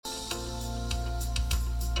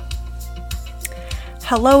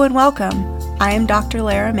Hello and welcome. I am Dr.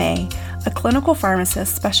 Lara May, a clinical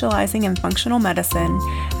pharmacist specializing in functional medicine,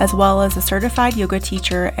 as well as a certified yoga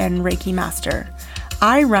teacher and Reiki master.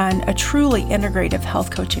 I run a truly integrative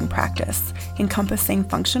health coaching practice encompassing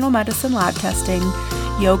functional medicine lab testing,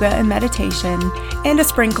 yoga and meditation, and a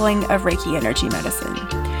sprinkling of Reiki energy medicine.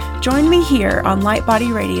 Join me here on Light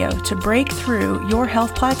Body Radio to break through your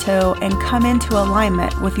health plateau and come into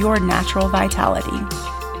alignment with your natural vitality.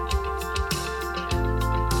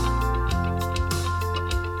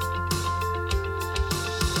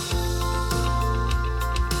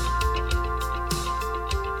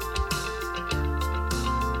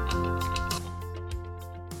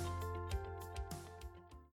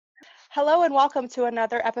 Hello and welcome to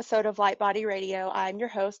another episode of Light Body Radio. I'm your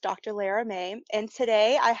host, Dr. Lara May, and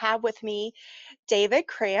today I have with me David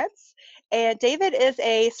Krantz. And David is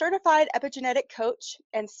a certified epigenetic coach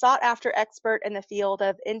and sought after expert in the field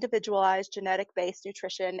of individualized genetic-based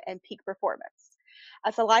nutrition and peak performance.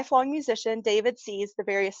 As a lifelong musician, David sees the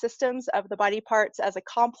various systems of the body parts as a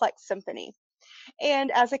complex symphony.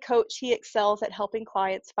 And as a coach, he excels at helping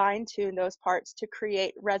clients fine-tune those parts to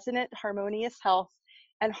create resonant, harmonious health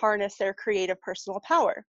and harness their creative personal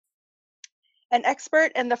power. An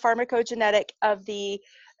expert in the pharmacogenetic of the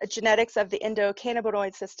genetics of the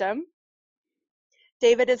endocannabinoid system,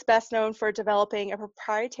 David is best known for developing a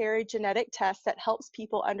proprietary genetic test that helps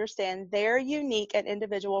people understand their unique and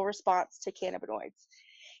individual response to cannabinoids.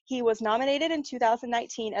 He was nominated in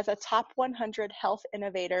 2019 as a top 100 health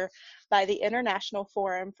innovator by the International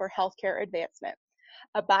Forum for Healthcare Advancement.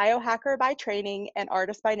 A biohacker by training and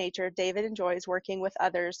artist by nature, David enjoys working with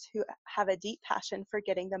others who have a deep passion for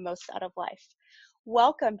getting the most out of life.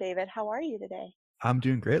 Welcome, David. How are you today? I'm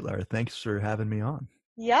doing great, Lara. Thanks for having me on.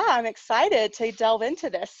 Yeah, I'm excited to delve into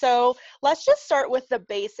this. So let's just start with the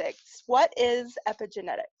basics. What is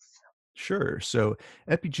epigenetics? Sure. So,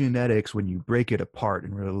 epigenetics, when you break it apart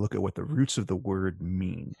and really look at what the roots of the word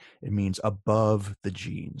mean, it means above the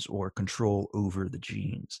genes or control over the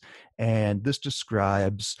genes. And this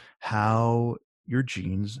describes how your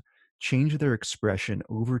genes change their expression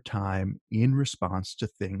over time in response to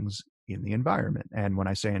things in the environment. And when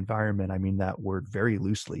I say environment, I mean that word very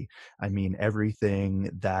loosely. I mean everything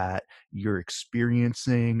that you're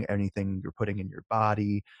experiencing, anything you're putting in your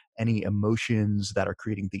body, any emotions that are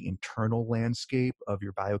creating the internal landscape of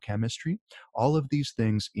your biochemistry. All of these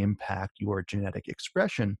things impact your genetic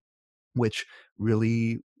expression, which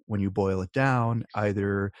really, when you boil it down,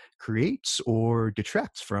 either creates or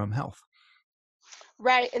detracts from health.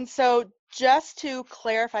 Right. And so just to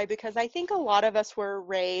clarify, because I think a lot of us were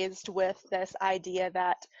raised with this idea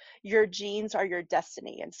that your genes are your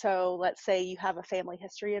destiny. And so let's say you have a family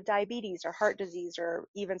history of diabetes or heart disease or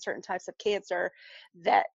even certain types of cancer,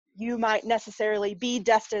 that you might necessarily be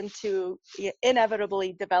destined to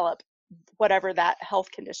inevitably develop whatever that health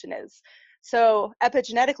condition is. So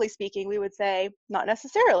epigenetically speaking, we would say not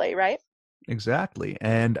necessarily, right? Exactly.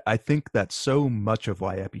 And I think that so much of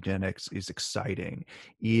why epigenetics is exciting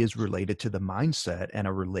is related to the mindset and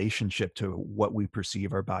a relationship to what we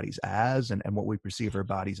perceive our bodies as and what we perceive our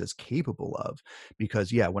bodies as capable of.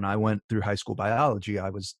 Because, yeah, when I went through high school biology, I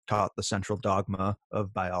was taught the central dogma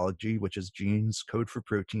of biology, which is genes code for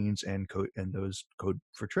proteins and those code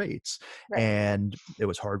for traits. Right. And it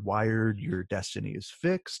was hardwired, your destiny is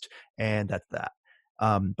fixed, and that's that.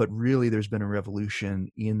 But really, there's been a revolution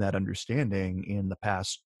in that understanding in the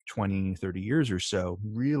past 20, 30 years or so,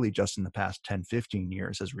 really just in the past 10, 15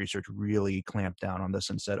 years, as research really clamped down on this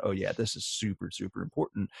and said, oh, yeah, this is super, super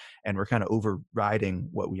important. And we're kind of overriding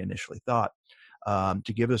what we initially thought.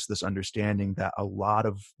 To give us this understanding that a lot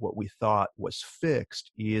of what we thought was fixed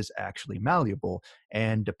is actually malleable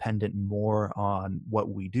and dependent more on what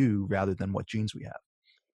we do rather than what genes we have.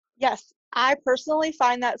 Yes, I personally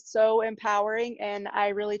find that so empowering, and I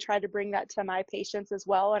really try to bring that to my patients as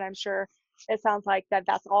well. And I'm sure it sounds like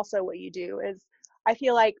that's also what you do. Is I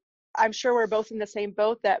feel like I'm sure we're both in the same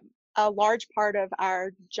boat that a large part of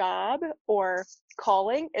our job or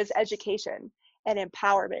calling is education and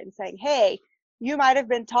empowerment and saying, hey, you might have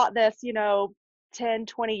been taught this, 10,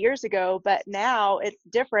 20 years ago, but now it's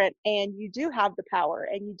different and you do have the power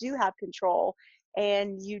and you do have control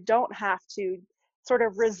and you don't have to sort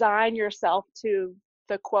of resign yourself to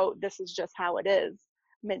the quote, this is just how it is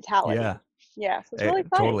mentality. Yeah. Yeah, so it's really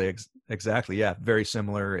exciting. Totally, exactly. Yeah, very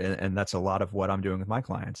similar, and that's a lot of what I'm doing with my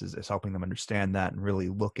clients is helping them understand that and really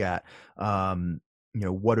look at,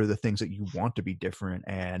 what are the things that you want to be different,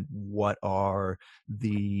 and what are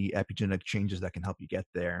the epigenetic changes that can help you get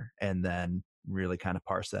there, and then really kind of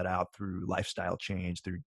parse that out through lifestyle change,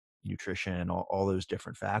 through nutrition, all those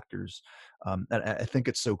different factors. And I think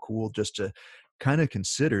it's so cool just to kind of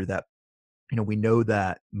consider that, we know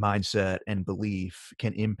that mindset and belief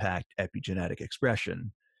can impact epigenetic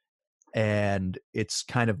expression. And it's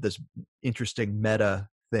kind of this interesting meta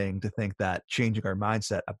thing to think that changing our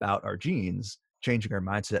mindset about our genes, changing our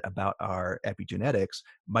mindset about our epigenetics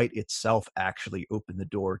might itself actually open the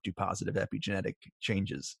door to positive epigenetic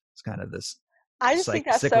changes. It's kind of this I just think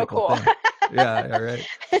that's so cyclical cool. thing. Yeah, all right.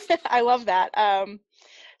 I love that.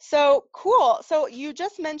 So cool. So you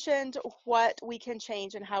just mentioned what we can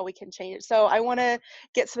change and how we can change it. So I want to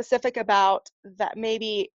get specific about that.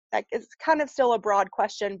 Maybe that is kind of still a broad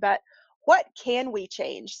question, but what can we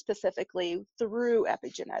change specifically through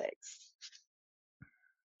epigenetics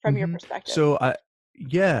from your Mhm. perspective? So I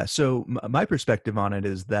Yeah, so my perspective on it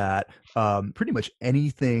is that pretty much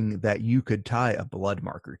anything that you could tie a blood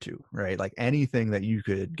marker to, right? Like anything that you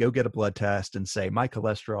could go get a blood test and say my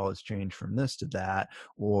cholesterol has changed from this to that,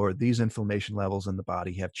 or these inflammation levels in the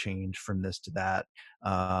body have changed from this to that.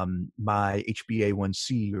 My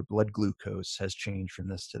HbA1c or blood glucose has changed from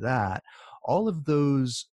this to that. All of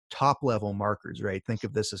those top level markers, right? Think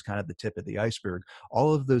of this as kind of the tip of the iceberg.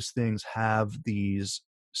 All of those things have these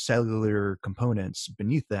cellular components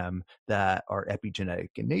beneath them that are epigenetic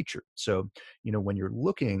in nature. So, when you're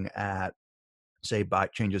looking at, say,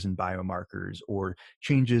 changes in biomarkers or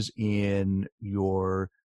changes in your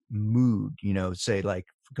mood, say like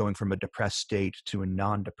going from a depressed state to a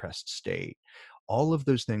non-depressed state, all of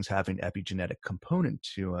those things have an epigenetic component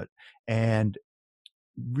to it. And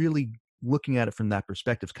really looking at it from that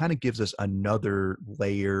perspective kind of gives us another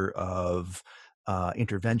layer of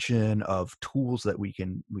intervention, of tools that we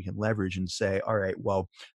can leverage and say, all right, well,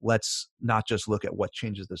 let's not just look at what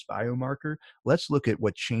changes this biomarker, let's look at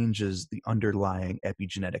what changes the underlying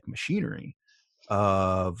epigenetic machinery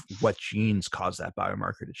of what genes cause that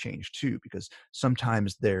biomarker to change too, because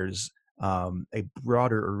sometimes there's a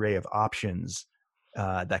broader array of options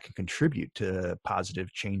that can contribute to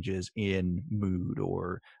positive changes in mood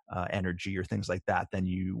or energy or things like that than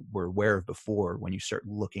you were aware of before when you start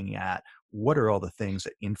looking at what are all the things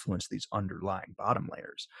that influence these underlying bottom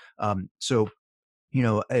layers. So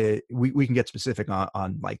we can get specific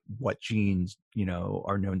on like what genes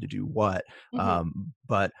are known to do what, Hmm.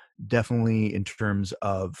 but definitely in terms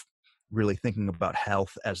of really thinking about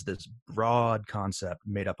health as this broad concept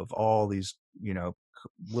made up of all these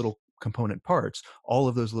little component parts. All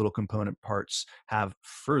of those little component parts have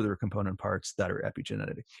further component parts that are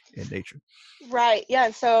epigenetic in nature. Right. Yeah.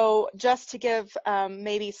 So just to give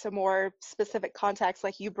maybe some more specific context,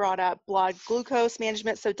 like you brought up blood glucose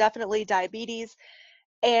management, so definitely diabetes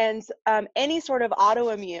and any sort of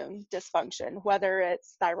autoimmune dysfunction, whether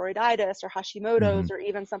it's thyroiditis or Hashimoto's Hmm. or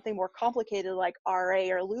even something more complicated like RA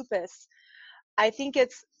or lupus. I think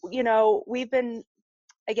it's, we've been,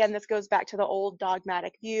 again, this goes back to the old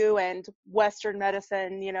dogmatic view and Western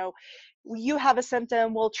medicine, you have a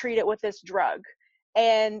symptom, we'll treat it with this drug.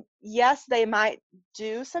 And yes, they might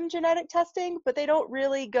do some genetic testing, but they don't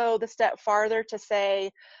really go the step farther to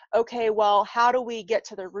say, okay, well, how do we get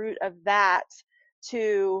to the root of that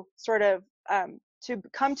to sort of to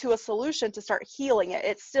come to a solution to start healing it?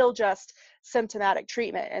 It's still just symptomatic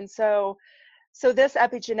treatment. And so this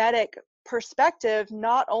epigenetic perspective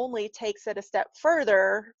not only takes it a step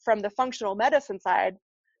further from the functional medicine side,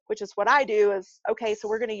 which is what I do, is okay, so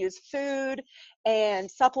we're going to use food and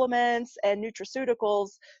supplements and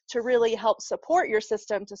nutraceuticals to really help support your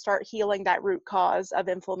system to start healing that root cause of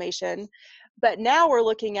inflammation. But now we're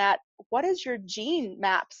looking at, what does your gene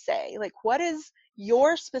map say? Like, what is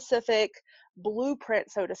your specific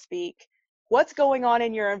blueprint, so to speak? What's going on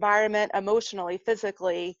in your environment emotionally,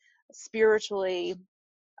 physically, spiritually,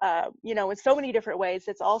 in so many different ways.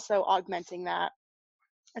 It's also augmenting that.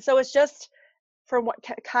 And so it's just from what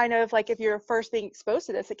kind of like, if you're first being exposed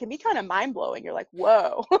to this, it can be kind of mind blowing. You're like,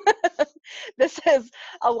 whoa, this is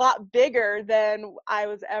a lot bigger than I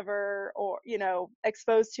was ever, or,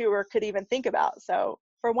 exposed to or could even think about. So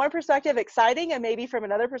from one perspective, exciting, and maybe from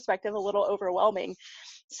another perspective, a little overwhelming.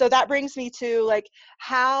 So that brings me to like,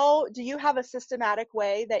 how do you have a systematic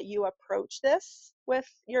way that you approach this with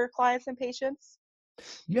your clients and patients?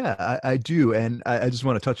 Yeah, I do, and I just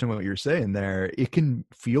want to touch on what you're saying there. It can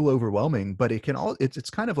feel overwhelming, but it's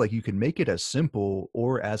kind of like you can make it as simple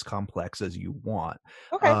or as complex as you want,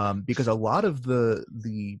 Okay. because a lot of the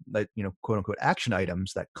like quote unquote action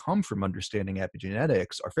items that come from understanding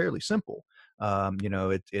epigenetics are fairly simple.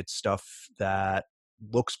 It's stuff that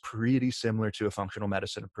looks pretty similar to a functional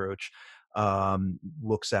medicine approach.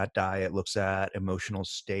 Looks at diet, looks at emotional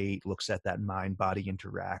state, looks at that mind body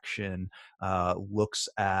interaction, looks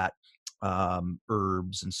at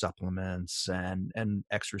herbs and supplements and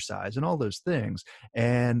exercise and all those things.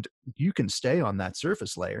 And you can stay on that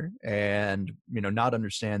surface layer and, not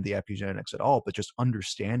understand the epigenetics at all, but just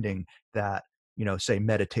understanding that, say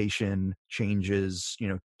meditation changes,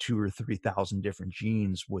 2 or 3 thousand different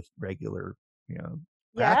genes with regular, Yeah.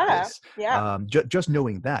 practice. Yeah. Just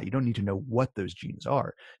knowing that, you don't need to know what those genes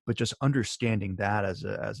are, but just understanding that as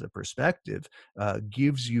a perspective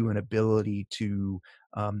gives you an ability to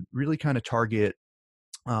really kind of target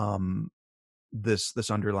um, this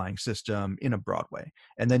underlying system in a broad way.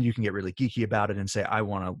 And then you can get really geeky about it and say, I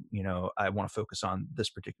want to focus on this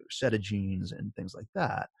particular set of genes and things like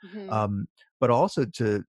that. Hmm. But also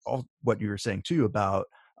to all what you were saying too about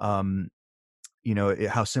um,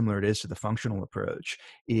 how similar it is to the functional approach.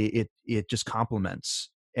 It just complements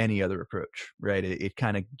any other approach, right? It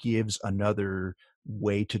kind of gives another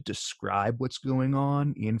way to describe what's going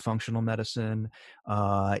on in functional medicine,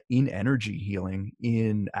 in energy healing,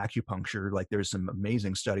 in acupuncture. Like there's some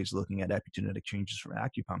amazing studies looking at epigenetic changes from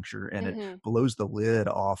acupuncture, and it Hmm. blows the lid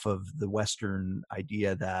off of the Western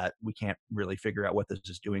idea that we can't really figure out what this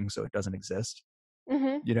is doing, so it doesn't exist.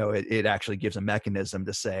 Hmm. It actually gives a mechanism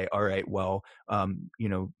to say, all right, well,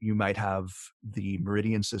 you might have the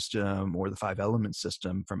meridian system or the five element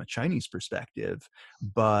system from a Chinese perspective,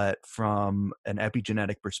 but from an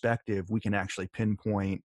epigenetic perspective, we can actually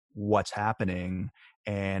pinpoint what's happening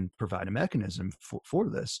and provide a mechanism for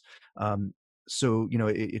this. So,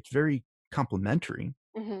 it's very complementary,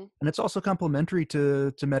 Hmm. and it's also complementary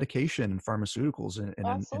to medication and pharmaceuticals in an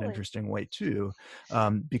Absolutely. interesting way too,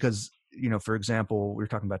 because for example, we were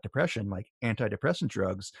talking about depression, like antidepressant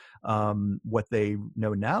drugs. What they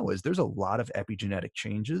know now is there's a lot of epigenetic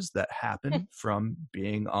changes that happen from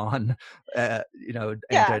being on, Yeah.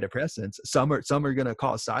 antidepressants. Some are going to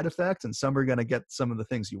cause side effects, and some are going to get some of the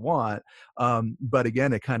things you want. But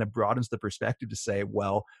again, it kind of broadens the perspective to say,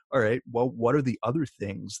 well, all right, well, what are the other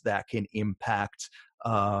things that can impact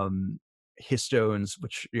um, histones,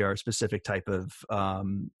 which are a specific type of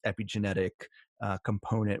epigenetic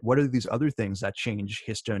component? What are these other things that change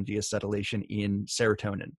histone deacetylation in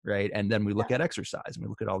serotonin, right? And then we look Yeah. at exercise and we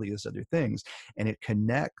look at all these other things, and it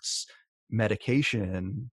connects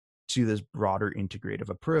medication to this broader integrative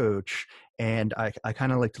approach. And I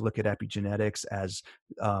kind of like to look at epigenetics as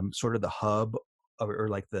sort of the hub, or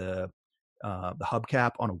like the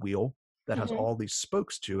hubcap on a wheel that has Hmm. all these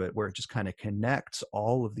spokes to it, where it just kind of connects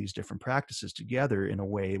all of these different practices together in a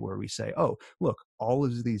way where we say, oh, look, all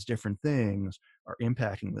of these different things are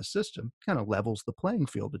impacting the system, kind of levels the playing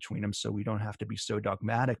field between them. So we don't have to be so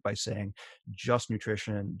dogmatic by saying just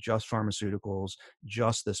nutrition, just pharmaceuticals,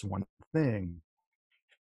 just this one thing.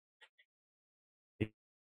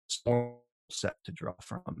 It's more set to draw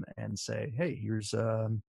from and say, hey, here's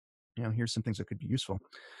some things that could be useful.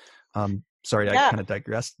 Sorry, I Yeah. kind of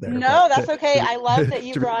digressed there, but No, that's okay. I love that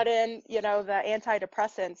you to brought in, the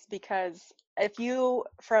antidepressants, because if you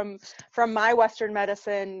from my Western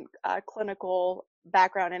medicine clinical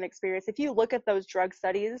background and experience, if you look at those drug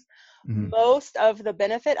studies, mhm, most of the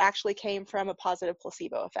benefit actually came from a positive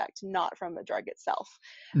placebo effect, not from the drug itself.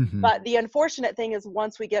 mhm, But the unfortunate thing is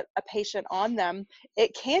once we get a patient on them,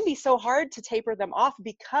 it can be so hard to taper them off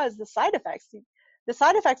because the side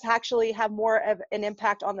effects actually have more of an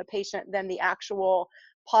impact on the patient than the actual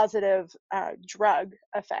positive drug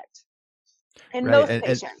effect in right, most and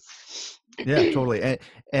patients. yeah, totally.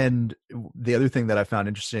 And the other thing that I found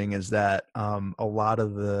interesting is that a lot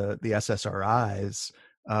of the SSRIs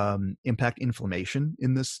impact inflammation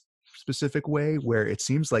in this specific way, where it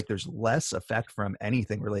seems like there's less effect from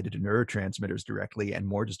anything related to neurotransmitters directly, and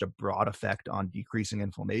more just a broad effect on decreasing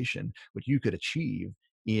inflammation, which you could achieve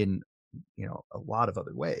in a lot of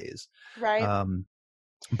other ways. Right. Um,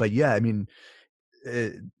 but yeah, I mean,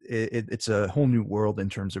 it's a whole new world in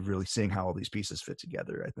terms of really seeing how all these pieces fit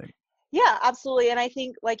together, I think. Yeah, absolutely. And I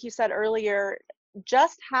think, like you said earlier,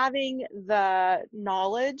 just having the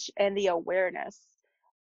knowledge and the awareness,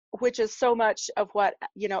 which is so much of what,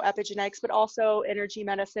 epigenetics, but also energy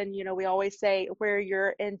medicine, we always say where your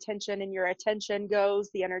intention and your attention goes,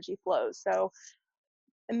 the energy flows. So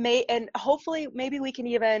and hopefully maybe we can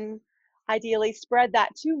even ideally spread that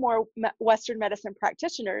to more Western medicine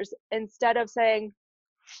practitioners, instead of saying,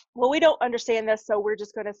 well, we don't understand this, so we're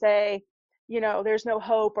just going to say, there's no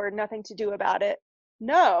hope or nothing to do about it.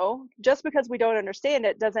 No, just because we don't understand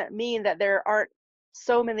it doesn't mean that there aren't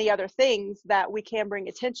so many other things that we can bring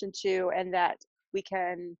attention to, and that we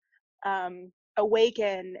can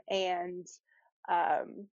awaken and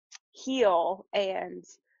um, heal and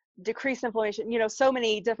decrease inflammation, so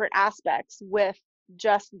many different aspects with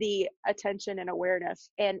just the attention and awareness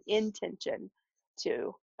and intention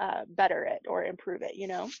to. better it or improve it, you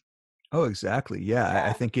know? Oh, exactly. Yeah, I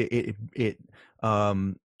Yeah. think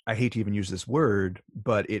um, I hate to even use this word,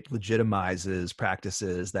 but it legitimizes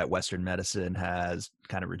practices that Western medicine has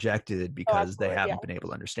kind of rejected Oh, because they absolutely. Yeah. haven't been able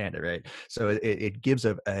to understand it, right? So it gives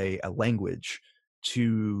a language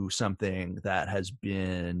to something that has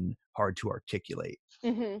been hard to articulate.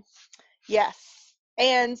 Hmm. Yes.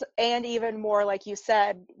 And even more, like you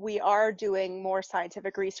said, we are doing more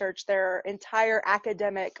scientific research. There are entire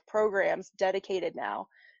academic programs dedicated now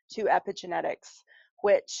to epigenetics,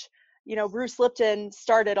 which, Bruce Lipton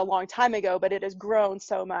started a long time ago, but it has grown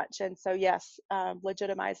so much. And so, yes,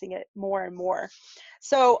 legitimizing it more and more.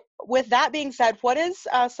 So, with that being said, what is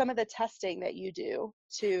some of the testing that you do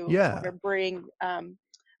to sort Yeah. of bring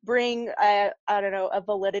I don't know, a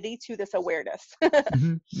validity to this awareness?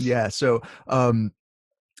 Yeah. So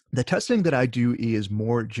the testing that I do is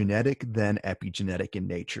more genetic than epigenetic in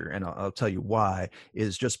nature. And I'll tell you why,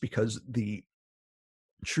 is just because the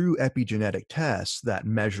true epigenetic tests that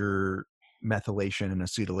measure methylation and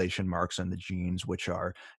acetylation marks on the genes, which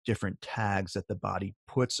are different tags that the body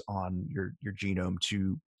puts on your genome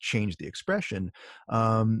to change the expression.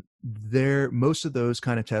 There, most of those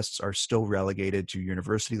kind of tests are still relegated to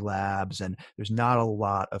university labs, and there's not a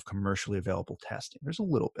lot of commercially available testing. There's a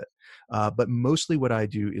little bit, but mostly what I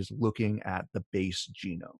do is looking at the base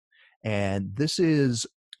genome, and this is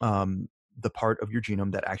um, the part of your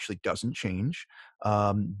genome that actually doesn't change.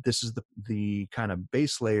 This is the kind of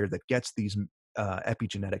base layer that gets these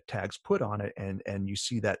epigenetic tags put on it, and you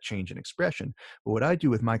see that change in expression. But what I do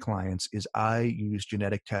with my clients is I use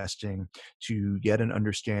genetic testing to get an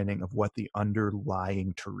understanding of what the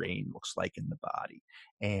underlying terrain looks like in the body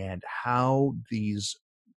and how these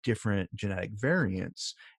different genetic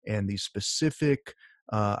variants and these specific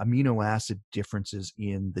amino acid differences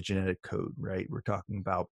in the genetic code, right? We're talking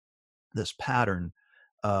about this pattern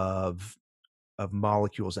of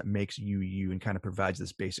molecules that makes you and kind of provides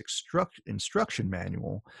this basic instruction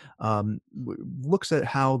manual. Looks at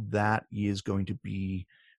how that is going to be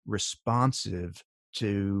responsive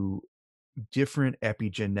to different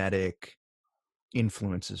epigenetic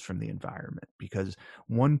influences from the environment, because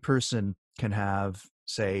one person can have,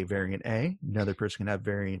 say, variant A, another person can have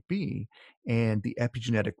variant B, and the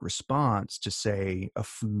epigenetic response to, say, a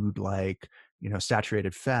food like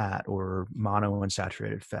saturated fat or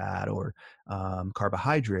monounsaturated fat or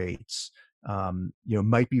carbohydrates,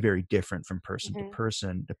 might be very different from person to Hmm.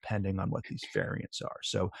 person depending on what these variants are.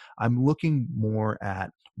 So I'm looking more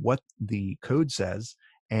at what the code says,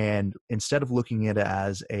 and instead of looking at it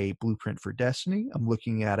as a blueprint for destiny, I'm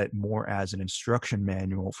looking at it more as an instruction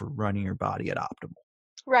manual for running your body at optimal.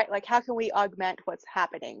 Right, like how can we augment what's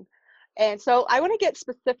happening? And so I want to get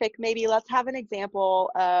specific. Maybe let's have an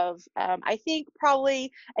example of, I think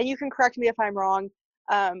probably, and you can correct me if I'm wrong,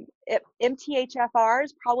 MTHFR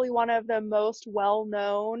is probably one of the most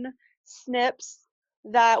well-known SNPs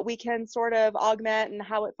that we can sort of augment and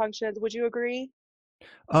how it functions. Would you agree?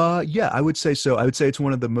 Yeah, I would say so. I would say it's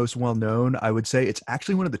one of the most well known. I would say it's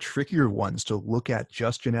actually one of the trickier ones to look at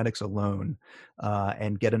just genetics alone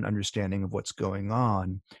and get an understanding of what's going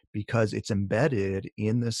on, because it's embedded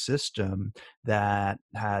in the system that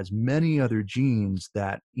has many other genes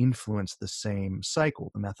that influence the same cycle,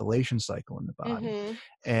 the methylation cycle in the body. Mm-hmm.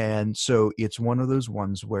 And so it's one of those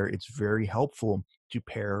ones where it's very helpful to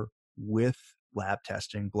pair with lab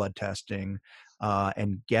testing, blood testing,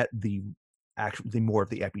 and get actually more of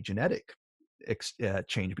the epigenetic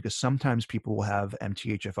change, because sometimes people will have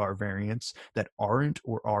MTHFR variants that aren't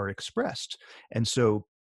or are expressed. And so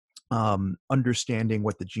understanding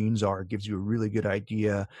what the genes are gives you a really good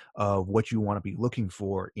idea of what you want to be looking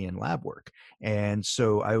for in lab work. And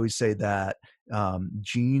so I always say that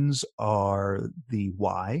genes are the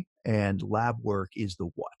why and lab work is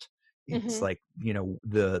the what. It's Mm-hmm. like,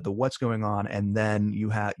 the what's going on, and then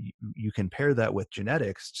you can pair that with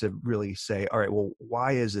genetics to really say, all right, well,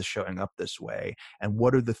 why is this showing up this way, and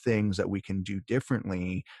what are the things that we can do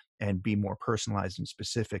differently and be more personalized and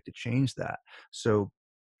specific to change that. So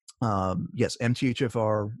yes,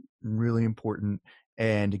 MTHFR, really important.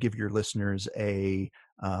 And to give your listeners have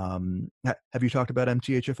you talked about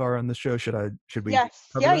MTHFR on the show? Should we Yes.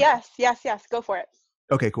 cover Yeah, that? yes, yes, yes. Go for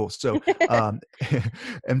Okay, cool. So, it.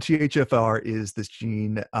 MTHFR is this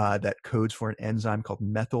gene that codes for an enzyme called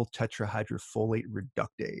methyl tetrahydrofolate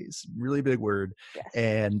reductase. Really big word. Yes.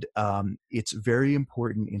 And it's very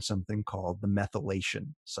important in something called the methylation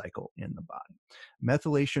cycle in the body.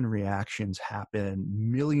 Methylation reactions happen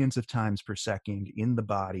millions of times per second in the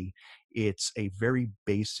body. It's a very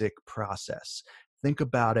basic process. think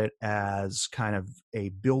about it as kind of a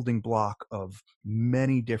building block of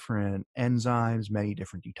many different enzymes, many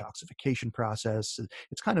different detoxification processes.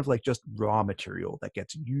 It's kind of like just raw material that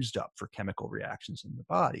gets used up for chemical reactions in the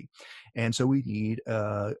body. And so we need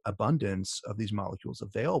abundance of these molecules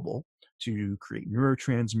available to create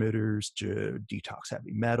neurotransmitters, to detox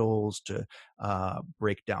heavy metals, to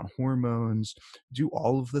break down hormones, do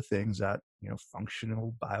all of the things that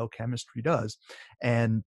functional biochemistry does.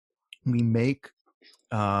 And we make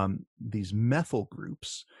these methyl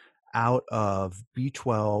groups out of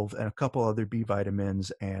B12 and a couple other B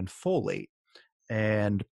vitamins and folate.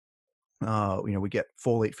 And we get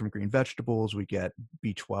folate from green vegetables. We get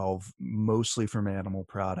B12 mostly from animal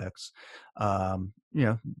products. From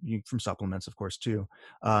supplements, of course, too.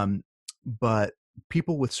 But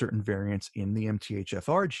people with certain variants in the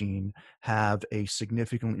MTHFR gene have a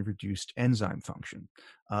significantly reduced enzyme function.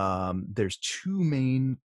 There's two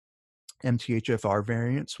main MTHFR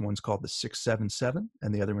variants. One's called the 677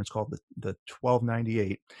 and the other one's called the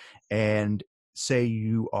 1298. And say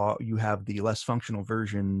you have the less functional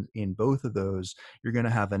version in both of those, you're going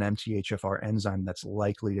to have an MTHFR enzyme that's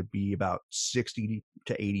likely to be about 60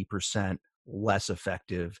 to 80% less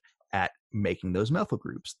effective at making those methyl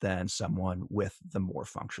groups than someone with the more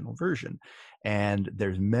functional version. And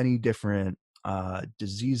there's many different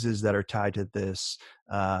diseases that are tied to this,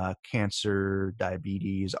 cancer,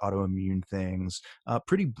 diabetes, autoimmune things,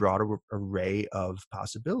 pretty broad array of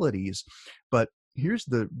possibilities. But here's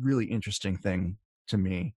the really interesting thing to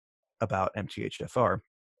me about MTHFR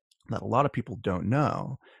that a lot of people don't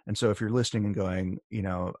know. And so if you're listening and going,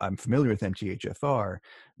 I'm familiar with MTHFR,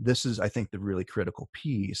 this is, I think, the really critical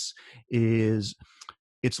piece is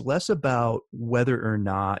it's less about whether or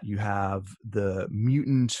not you have the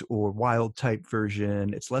mutant or wild type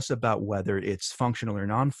version. It's less about whether it's functional or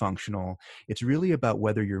non-functional. It's really about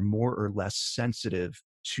whether you're more or less sensitive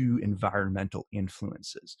to environmental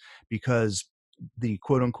influences, because the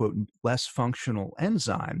quote unquote less functional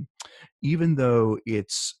enzyme, even though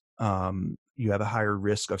it's you have a higher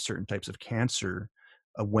risk of certain types of cancer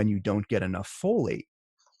when you don't get enough folate,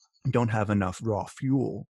 don't have enough raw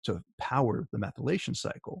fuel to power the methylation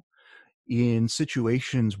cycle. In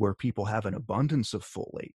situations where people have an abundance of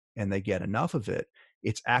folate and they get enough of it,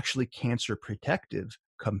 it's actually cancer protective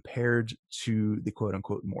compared to the quote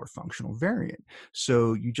unquote more functional variant.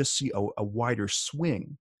 So you just see a wider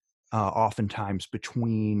swing oftentimes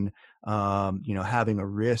between having a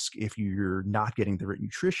risk if you're not getting the right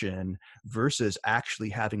nutrition versus actually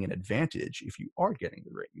having an advantage if you are getting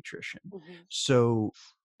the right nutrition. Mhm. So,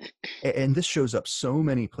 and this shows up so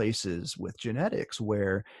many places with genetics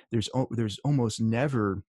where there's almost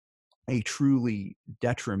never a truly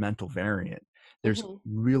detrimental variant. There's Mhm.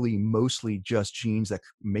 really mostly just genes that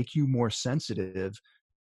make you more sensitive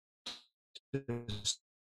to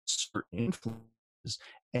certain influences.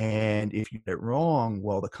 And if you get it wrong,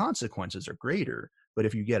 well, the consequences are greater. But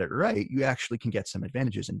if you get it right, you actually can get some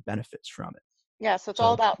advantages and benefits from it. Yeah, so it's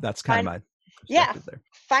all So about that's kind of find my yeah, perspective there.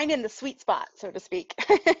 finding the sweet spot, so to speak.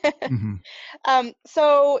 Hmm.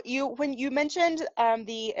 So when you mentioned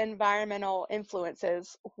the environmental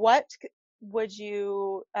influences, what would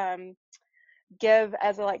you give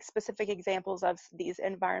as like specific examples of these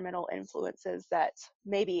environmental influences that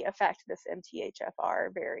maybe affect this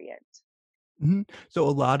MTHFR variant? So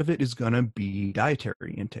a lot of it is going to be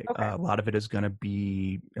dietary intake. Okay. A lot of it is going to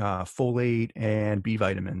be folate and B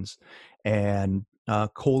vitamins, and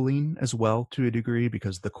choline as well to a degree,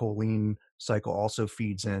 because the choline cycle also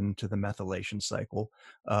feeds into the methylation cycle.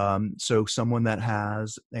 So someone that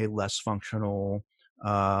has a less functional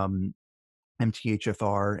um,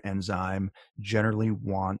 MTHFR enzyme generally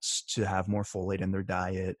wants to have more folate in their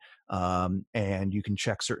diet. And you can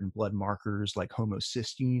check certain blood markers like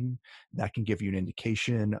homocysteine that can give you an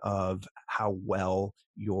indication of how well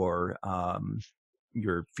you're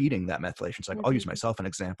feeding that methylation cycle. I'll use Hmm. myself an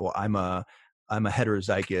example. I'm a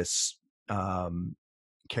heterozygous um,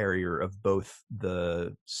 carrier of both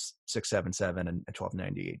the 677 and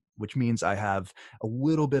 1298, which means I have a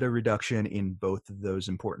little bit of reduction in both of those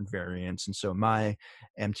important variants. And so my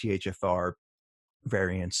MTHFR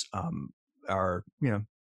variants are,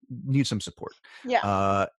 need some support.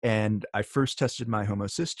 Yeah. And I first tested my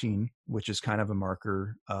homocysteine, which is kind of a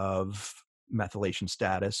marker of methylation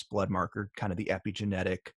status, blood marker, kind of the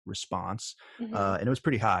epigenetic response. Hmm. And it was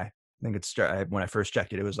pretty high. I think when I first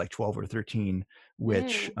checked it, it was like 12 or 13,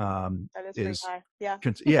 which Mm, that is pretty is high. Yeah.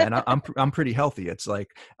 yeah, and I'm pretty healthy. It's like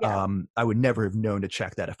Yeah. I would never have known to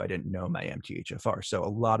check that if I didn't know my MTHFR. So a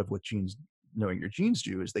lot of what knowing your genes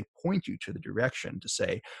do is they point you to the direction to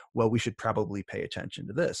say, well, we should probably pay attention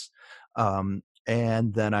to this.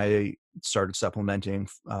 And then I started supplementing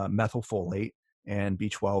methylfolate and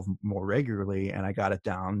B12 more regularly, and I got it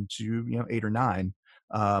down to 8 or 9,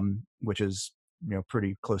 which is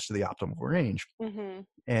pretty close to the optimal range. Mhm.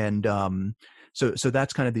 And so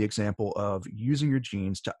that's kind of the example of using your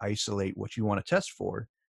genes to isolate what you want to test for.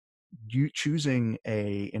 You choosing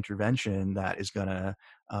a intervention that is going to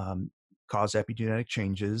um, cause epigenetic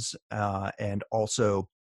changes, and also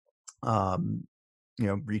um,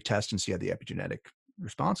 retest and see how the epigenetic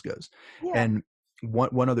response goes. Yeah. And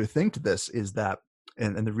one other thing to this is that,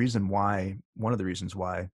 and the reason why, one of the reasons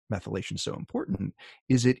why methylation is so important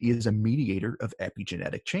is it is a mediator of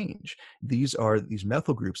epigenetic change. These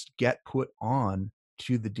methyl groups get put on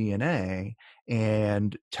to the DNA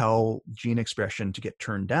and tell gene expression to get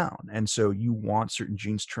turned down. And so you want certain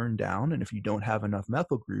genes turned down. And if you don't have enough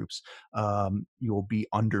methyl groups, you'll be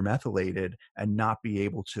undermethylated and not be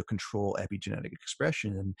able to control epigenetic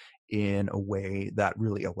expression in a way that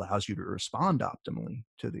really allows you to respond optimally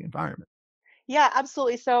to the environment. Yeah,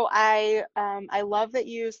 absolutely. So I love that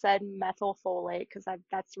you said methylfolate because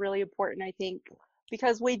that's really important, I think,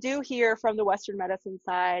 because we do hear from the Western medicine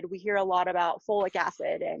side, we hear a lot about folic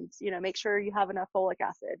acid and, make sure you have enough folic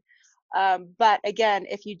acid. But again,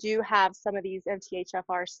 if you do have some of these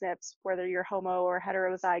MTHFR SNPs, whether you're homo or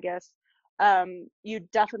heterozygous, you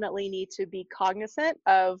definitely need to be cognizant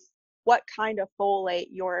of what kind of folate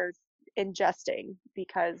you're ingesting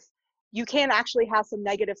because you can actually have some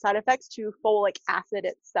negative side effects to folic acid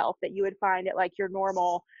itself that you would find at like your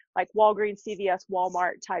normal, like Walgreens, CVS,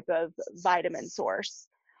 Walmart type of vitamin source.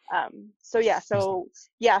 So yeah, Ex- so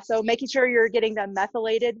yeah, so making sure you're getting the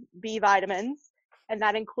methylated B vitamins, and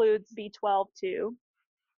that includes B12 too.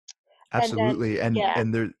 And then Absolutely, yeah,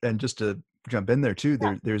 and just to jump in there too,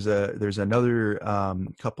 yeah. there's another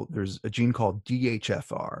couple. There's a gene called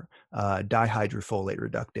DHFR, dihydrofolate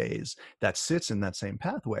reductase, that sits in that same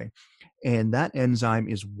pathway, and that enzyme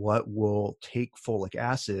is what will take folic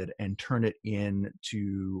acid and turn it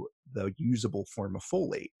into the usable form of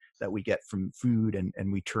folate that we get from food,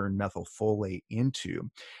 and we turn methylfolate into.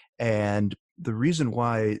 And the reason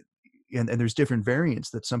why, and there's different variants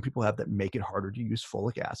that some people have that make it harder to use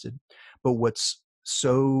folic acid. But what's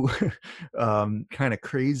so kind of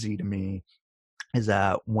crazy to me is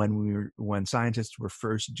that when scientists were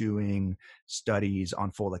first doing studies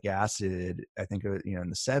on folic acid, I think in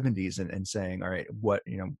the 70s, and saying, all right,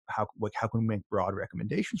 how can we make broad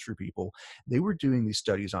recommendations for people? They were doing these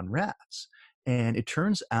studies on rats. And it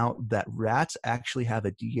turns out that rats actually have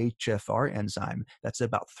a DHFR enzyme that's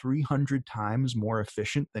about 300 times more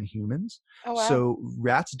efficient than humans. Oh wow. So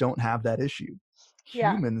rats don't have that issue.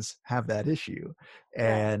 Yeah, Humans have that issue. right.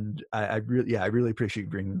 And I really appreciate you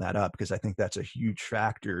bringing that up, because I think that's a huge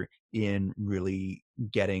factor in really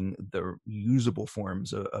getting the usable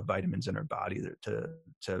forms of vitamins in our body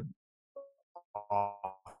to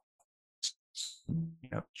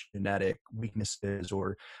genetic weaknesses,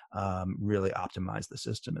 or really optimize the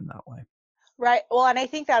system in that way. Right. Well, and I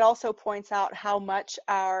think that also points out how much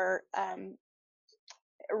our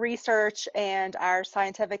research and our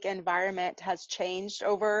scientific environment has changed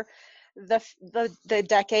over the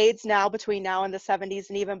decades now between now and the 70s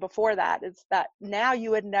and even before that. Is that now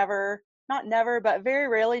you would never, not never, but very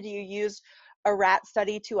rarely do you use a rat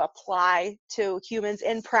study to apply to humans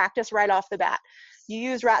in practice right off the bat. You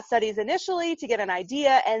use rat studies initially to get an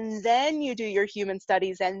idea, and then you do your human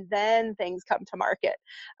studies, and then things come to market.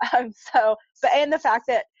 And the fact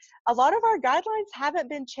that a lot of our guidelines haven't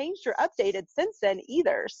been changed or updated since then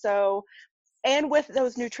either. So, and with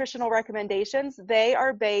those nutritional recommendations, they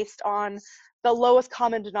are based on the lowest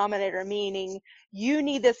common denominator, meaning you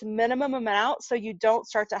need this minimum amount so you don't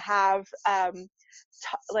start to have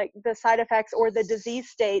like the side effects or the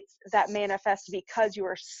disease states that manifest because you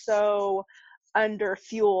are so under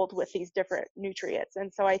fueled with these different nutrients.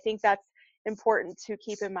 And so I think that's important to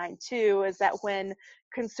keep in mind too, is that when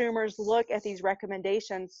consumers look at these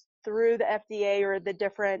recommendations through the FDA or the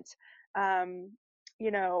different um,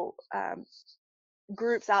 you know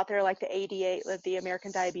groups out there like the ADA, like the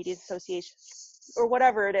American Diabetes Association, or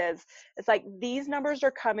whatever it is, it's like these numbers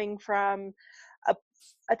are coming from a,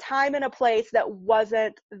 a time and a place that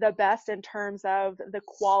wasn't the best in terms of the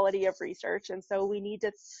quality of research. And so we need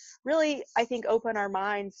to really, I think, open our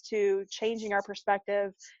minds to changing our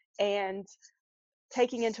perspective and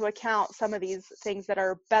taking into account some of these things that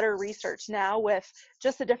are better researched now with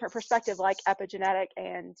just a different perspective like epigenetic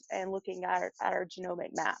and looking at our genomic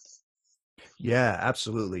map. Yeah,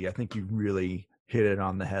 absolutely. I think you really hit it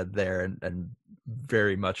on the head there, and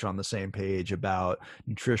very much on the same page about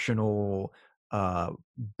nutritional uh,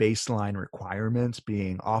 baseline requirements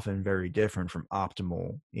being often very different from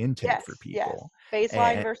optimal intake for Yes, yes. people.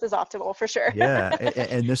 Baseline And, versus optimal for sure. yeah,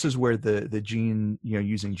 and this is where the gene,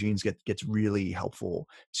 using genes gets really helpful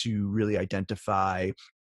to really identify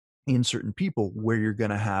in certain people where you're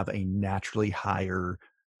going to have a naturally higher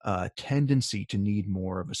tendency to need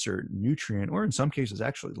more of a certain nutrient, or in some cases,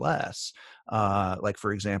 actually less. Like,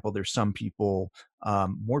 for example, there's some people,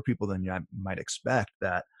 more people than you might expect,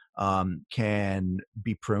 that can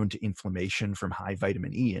be prone to inflammation from high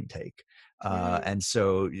vitamin E intake. Mm, And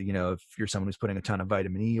so, if you're someone who's putting a ton of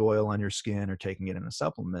vitamin E oil on your skin or taking it in a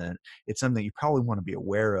supplement, it's something you probably want to be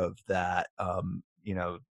aware of, that,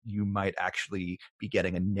 you might actually be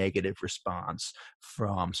getting a negative response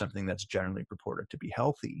from something that's generally purported to be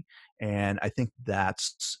healthy. And I think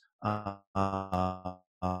that's why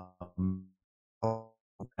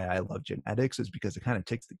I love genetics, is because it kind of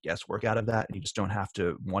takes the guesswork out of that, and you just don't have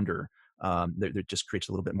to wonder. There just creates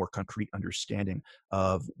a little bit more concrete understanding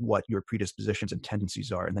of what your predispositions and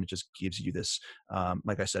tendencies are, and then it just gives you this,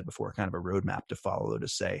 like I said before, kind of a roadmap to follow, to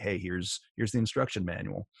say, hey, here's the instruction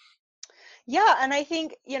manual. yeah, and I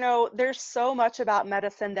think, there's so much about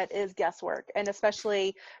medicine that is guesswork, and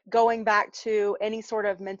especially going back to any sort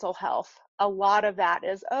of mental health. A lot of that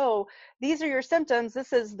is, oh, these are your symptoms.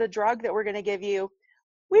 This is the drug that we're going to give you.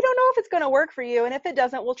 We don't know if it's going to work for you, and if it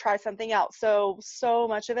doesn't, we'll try something else. So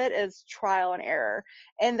much of it is trial and error,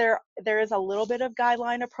 and there is a little bit of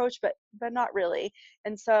guideline approach, but not really.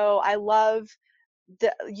 And so I love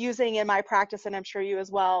using in my practice, and I'm sure you as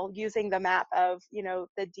well, using the map of, the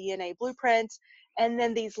DNA blueprint, and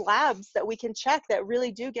then these labs that we can check that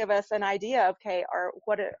really do give us an idea of, okay,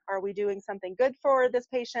 are we doing something good for this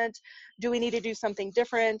patient? Do we need to do something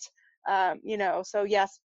different? So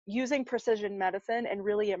yes, using precision medicine and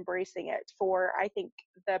really embracing it for, I think,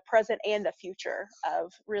 the present and the future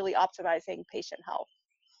of really optimizing patient health.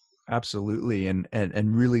 Absolutely, and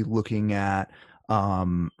really looking at,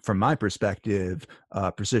 from my perspective,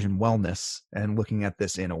 precision wellness, and looking at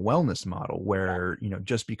this in a wellness model Yeah. where,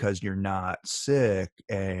 just because you're not sick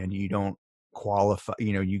and you don't qualify,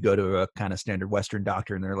 you go to a kind of standard Western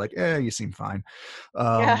doctor and they're like, you seem fine.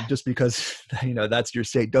 Yeah. Just because that's your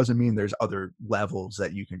state doesn't mean there's other levels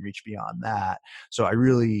that you can reach beyond that. So I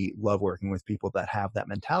really love working with people that have that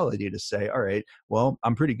mentality to say, all right, well,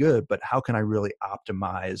 I'm pretty good, but how can I really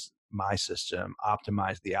optimize my system,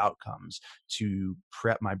 optimize the outcomes, to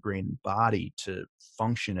prep my brain and body to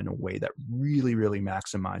function in a way that really, really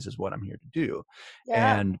maximizes what I'm here to do.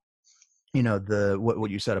 Yeah. And the what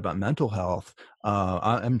you said about mental health,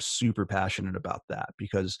 I'm super passionate about that,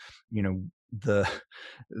 because the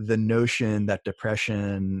the notion that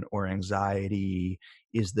depression or anxiety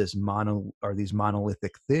is these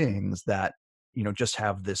monolithic things that just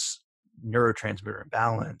have this neurotransmitter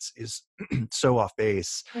imbalance is so off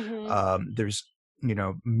base. Hmm. There's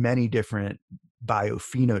many different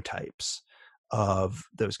biophenotypes of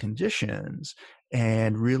those conditions,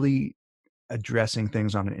 and really addressing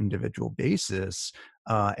things on an individual basis,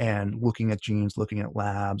 and looking at genes, looking at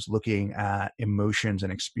labs, looking at emotions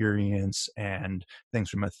and experience and things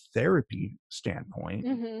from a therapy standpoint,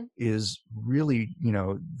 Hmm. is really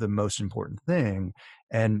the most important thing.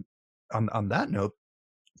 And on that note,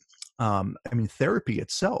 I mean, therapy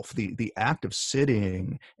itself, the act of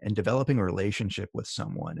sitting and developing a relationship with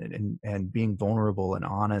someone, and being vulnerable and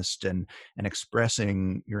honest, and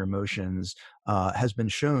expressing your emotions, has been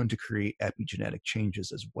shown to create epigenetic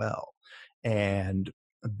changes as well. And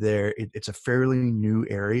it's a fairly new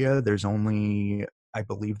area. There's only, I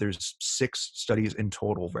believe there's 6 studies in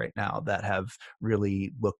total right now that have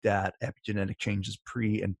really looked at epigenetic changes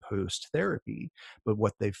pre and post therapy. But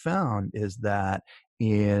what they found is that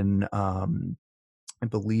in, I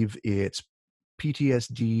believe it's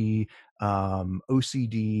PTSD,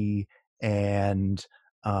 OCD, and,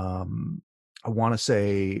 I want to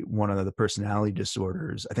say one of the personality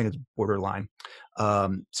disorders. I think it's borderline.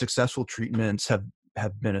 Successful treatments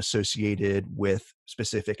have been associated with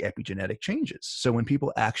specific epigenetic changes. So when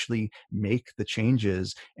people actually make the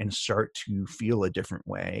changes and start to feel a different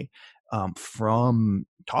way, from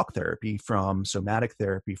talk therapy, from somatic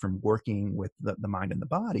therapy, from working with the mind and the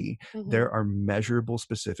body, Hmm. there are measurable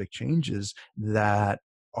specific changes that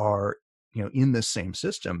are in the same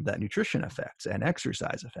system that nutrition affects, and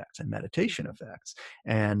exercise affects, and meditation Hmm. affects.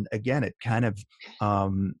 And again, it kind of,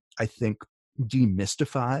 I think,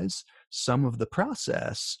 demystifies some of the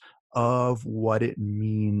process of what it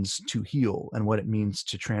means to heal, and what it means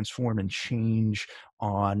to transform and change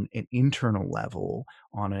on an internal level,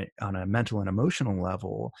 on a mental and emotional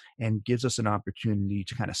level, and gives us an opportunity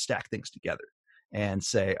to kind of stack things together. and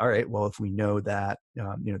say, all right, well, if we know that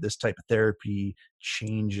this type of therapy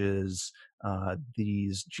changes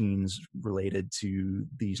these genes related to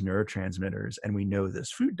these neurotransmitters, and we know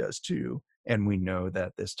this food does too, and we know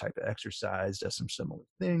that this type of exercise does some similar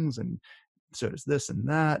things, and so does this and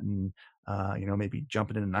that, and maybe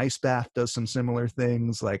jumping in an ice bath does some similar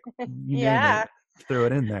things, like you name it, Yeah, throw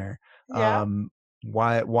it in there. yeah, um,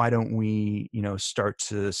 why don't we start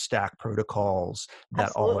to stack protocols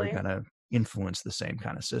that all are absolutely. going to influence the same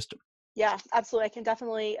kind of system? Yeah, absolutely. I can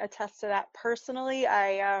definitely attest to that personally.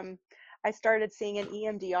 I started seeing an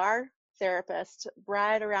EMDR therapist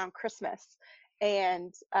right around Christmas.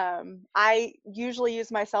 And I usually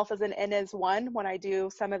use myself as an N as one when I do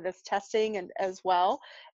some of this testing and as well.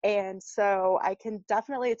 And so I can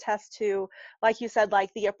definitely attest to, like you said,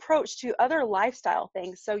 like the approach to other lifestyle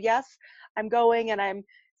things. So yes, I'm going and I'm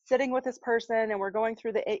sitting with this person and we're going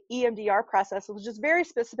through the EMDR process, which is very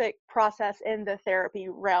specific process in the therapy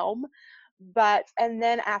realm. But and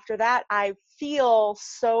then after that I feel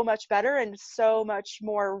so much better and so much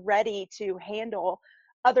more ready to handle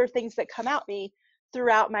other things that come at me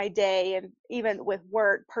throughout my day, and even with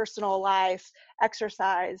work, personal life,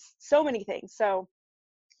 exercise, so many things. So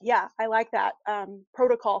yeah, I like that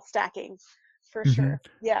protocol stacking for Hmm. sure.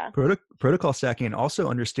 Yeah. Protocol stacking, and also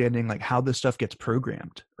understanding like how this stuff gets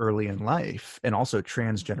programmed early in life and also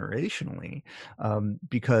transgenerationally,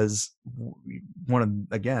 because one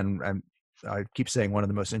of, again, I keep saying one of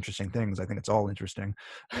the most interesting things. I think it's all interesting,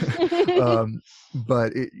 um,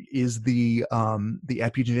 but it is the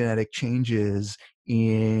epigenetic changes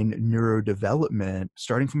in neurodevelopment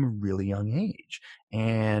starting from a really young age,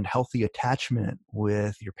 and healthy attachment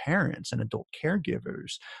with your parents and adult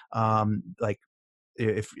caregivers. Like,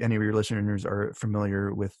 if any of your listeners are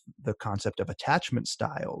familiar with the concept of attachment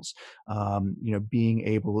styles, being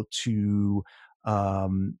able to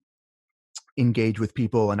um, engage with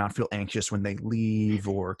people and not feel anxious when they leave,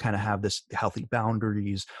 or kind of have this healthy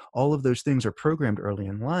boundaries. All of those things are programmed early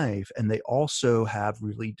in life, and they also have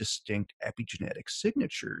really distinct epigenetic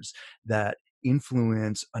signatures that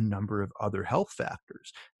influence a number of other health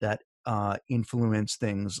factors that influence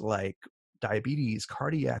things like diabetes,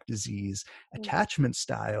 cardiac disease, attachment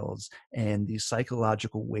styles, and these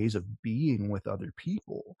psychological ways of being with other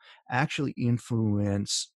people actually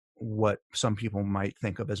influence what some people might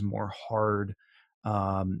think of as more hard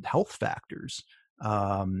health factors.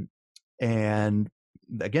 Um, and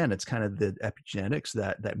again, it's kind of the epigenetics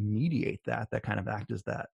that mediate that kind of act as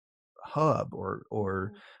that hub,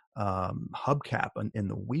 or hubcap in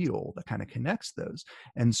the wheel that kind of connects those.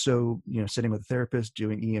 And so, sitting with a therapist,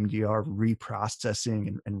 doing EMDR,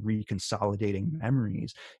 reprocessing and reconsolidating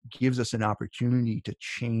memories gives us an opportunity to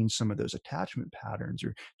change some of those attachment patterns,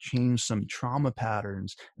 or change some trauma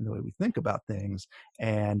patterns in the way we think about things.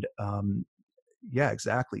 And yeah,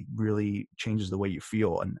 exactly, really changes the way you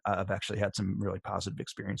feel. And I've actually had some really positive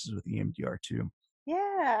experiences with EMDR too.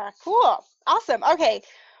 Yeah, cool. Awesome. Okay,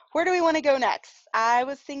 where do we want to go next? I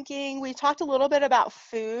was thinking we talked a little bit about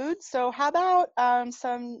food. So how about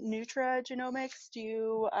some nutrigenomics? Do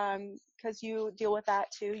you, because you deal with that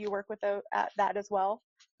too, you work with that as well?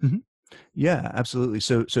 Mhm. Yeah, absolutely.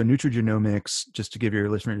 So nutrigenomics, just to give your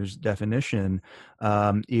listeners definition,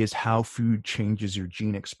 is how food changes your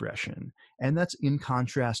gene expression, and that's in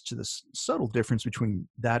contrast to the subtle difference between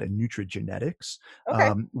that and nutrigenetics,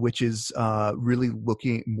 Okay. which is really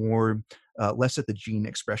looking more. Less at the gene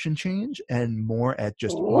expression change and more at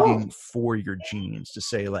just Ooh. eating for your genes, to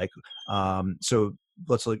say like, so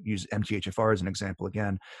let's use MTHFR as an example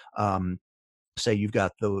again. Um, Say you've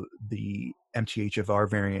got the MTHFR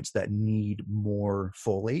variants that need more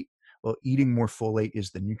folate. Well, eating more folate is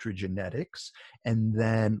the nutrigenetics, and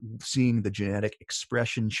then seeing the genetic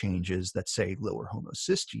expression changes that say lower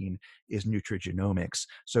homocysteine is nutrigenomics.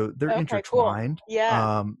 So they're Okay, cool. intertwined,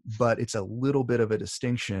 Yeah, but it's a little bit of a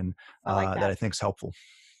distinction I like that that. I think is helpful.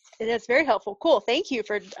 It is very helpful. Cool. Thank you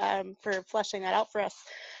for fleshing that out for us.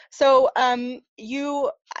 So,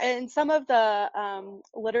 you in some of the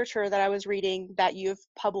literature that I was reading that you've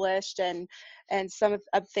published, and some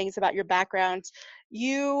of things about your background,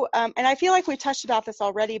 you and I feel like we touched about this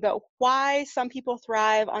already, but why some people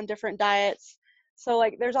thrive on different diets. So,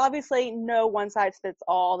 like, there's obviously no one size fits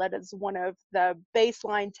all. That is one of the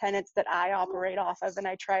baseline tenets that I operate off of, and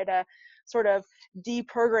I try to sort of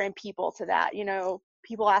deprogram people to that.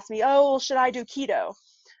 People ask me, "Oh, well, should I do keto?"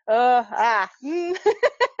 Uh, ah, mm.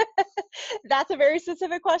 That's a very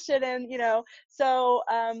specific question, and so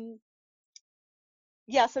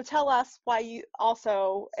yeah, so tell us why you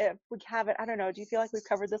also, if we haven't, I don't know, do you feel like we've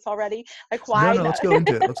covered this already? Like No, why no, no? let's go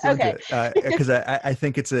into it. Let's go into Okay. it. Because I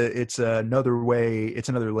think it's another way, it's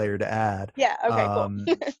another layer to add. Yeah, okay,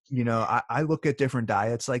 cool. I look at different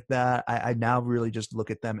diets like that. I now really just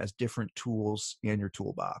look at them as different tools in your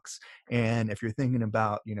toolbox. And if you're thinking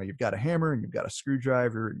about, you've got a hammer and you've got a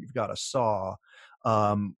screwdriver, and you've got a saw,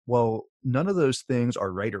 well, none of those things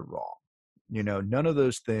are right or wrong. None of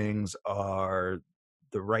those things are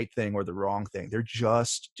the right thing or the wrong thing. They're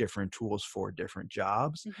just different tools for different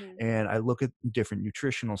jobs. Hmm. And I look at different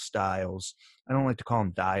nutritional styles. I don't like to call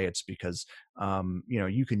them diets because,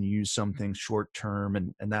 you can use some things short term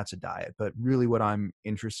and that's a diet. But really, what I'm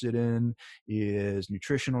interested in is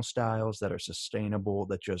nutritional styles that are sustainable,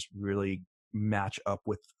 that just really match up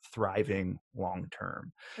with thriving long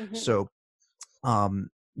term. Hmm. So,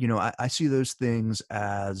 I see those things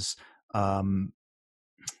as, um,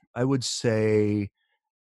 I would say,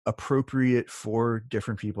 appropriate for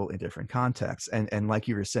different people in different contexts. And like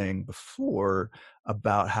you were saying before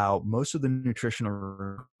about how most of the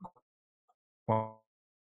nutritional requirements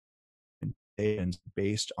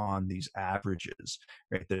based on these averages,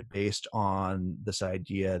 right? They're based on this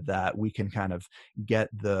idea that we can kind of get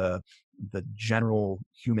the general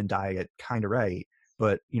human diet kind of right,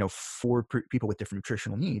 but for people with different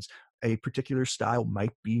nutritional needs, a particular style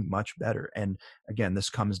might be much better. And again, this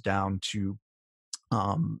comes down to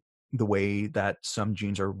um, the way that some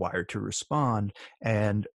genes are wired to respond.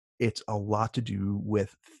 And it's a lot to do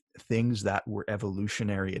with things that were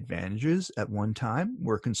evolutionary advantages at one time,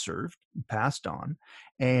 were conserved, passed on,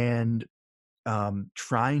 and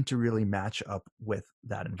trying to really match up with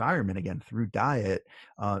that environment again through diet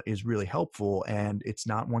is really helpful. And it's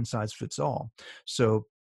not one size fits all. So,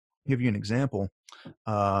 give you an example.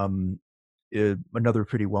 Um, Another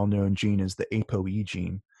pretty well-known gene is the ApoE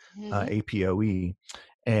gene, Hmm. ApoE,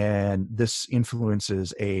 and this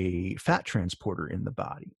influences a fat transporter in the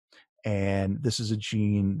body. And this is a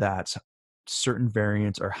gene that's certain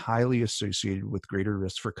variants are highly associated with greater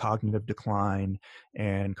risk for cognitive decline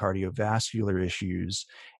and cardiovascular issues.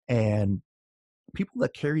 And people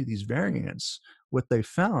that carry these variants, what they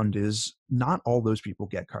found is not all those people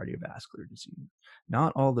get cardiovascular disease.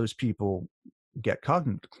 Not all those people get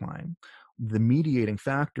cognitive decline. The mediating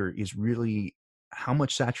factor is really how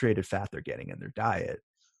much saturated fat they're getting in their diet.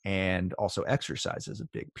 And also, exercise is a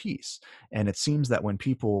big piece. And it seems that when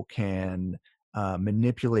people can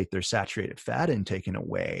manipulate their saturated fat intake in a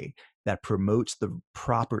way that promotes the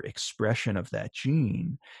proper expression of that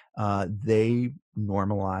gene, they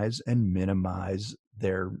normalize and minimize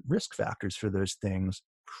their risk factors for those things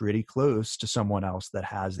pretty close to someone else that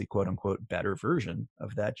has the quote unquote better version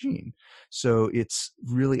of that gene. So it's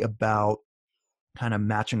really about kind of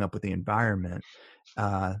matching up with the environment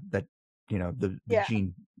that the Yeah.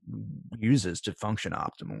 gene uses to function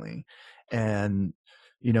optimally. And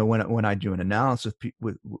when I do an analysis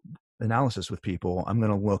with people, I'm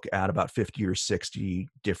going to look at about 50 or 60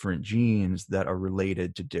 different genes that are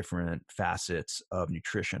related to different facets of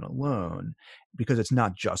nutrition alone, because it's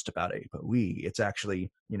not just about ApoE. It's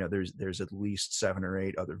actually, there's at least 7 or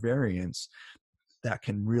 8 other variants that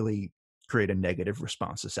can really create a negative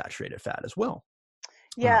response to saturated fat as well.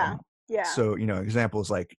 Yeah. um, Yeah. so, examples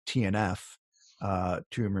like TNF,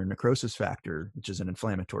 tumor necrosis factor, which is an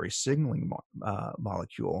inflammatory signaling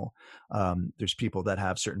molecule. There's people that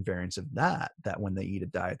have certain variants of that when they eat a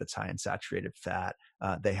diet that's high in saturated fat,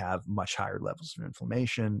 they have much higher levels of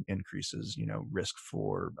inflammation, increases, risk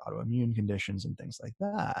for autoimmune conditions and things like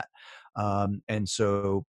that. And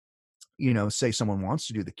so, say someone wants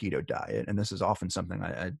to do the keto diet, and this is often something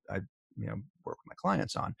I work with my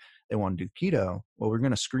clients on. They want to do keto. Well, we're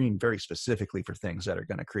going to screen very specifically for things that are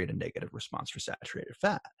going to create a negative response for saturated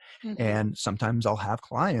fat. Hmm. And sometimes I'll have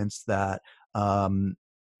clients that, um,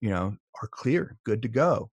 are clear, good to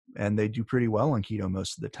go, and they do pretty well on keto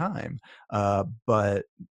most of the time. But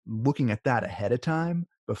looking at that ahead of time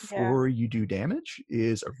Yeah. before you do damage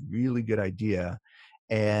is a really good idea.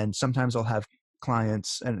 And sometimes I'll have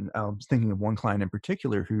clients, and I was thinking of one client in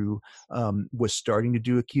particular who was starting to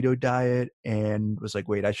do a keto diet and was like,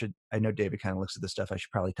 wait, I know David kind of looks at this stuff, I should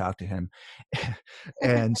probably talk to him.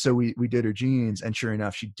 And so we did her genes, and sure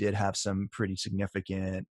enough, she did have some pretty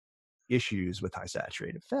significant issues with high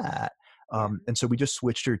saturated fat. Yeah. And so we just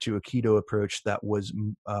switched her to a keto approach that was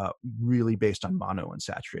really based on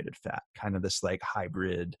monounsaturated fat, kind of this like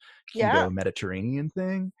hybrid Yeah. keto Mediterranean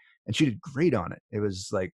thing. And she did great on it. It was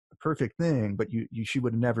like a perfect thing, but she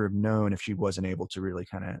would never have known if she wasn't able to really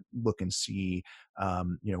kind of look and see,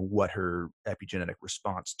 what her epigenetic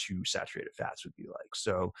response to saturated fats would be like.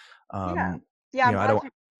 So, Yeah. um, Yeah, I'm I glad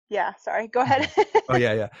don't. Yeah, sorry. Go ahead. Mhm. Oh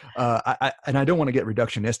yeah, yeah. And I don't want to get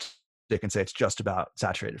reductionistic and say it's just about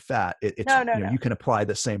saturated fat. It's No, no, no. you can apply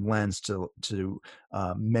the same lens to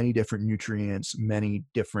many different nutrients, many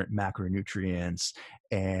different macronutrients,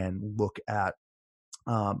 and look at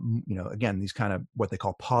again, these kind of what they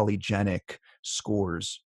call polygenic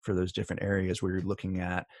scores for those different areas where you're looking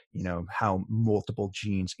at, how multiple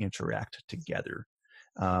genes interact together.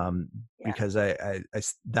 Um, Yeah. because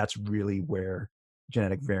that's really where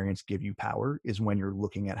genetic variants give you power, is when you're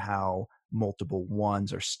looking at how multiple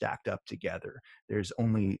ones are stacked up together. There's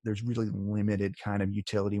really limited kind of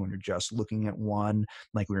utility when you're just looking at one.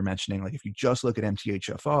 Like we were mentioning, like if you just look at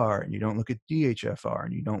MTHFR and you don't look at DHFR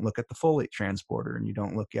and you don't look at the folate transporter and you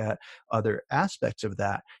don't look at other aspects of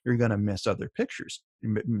that, you're going to miss other pictures,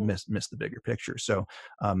 Mhm. miss the bigger picture. So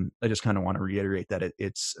I just kind of want to reiterate that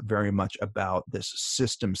it's very much about this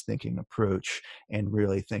systems thinking approach, and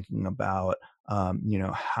really thinking about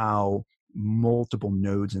how multiple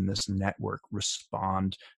nodes in this network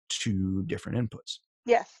respond to different inputs.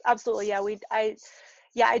 Yes, absolutely. I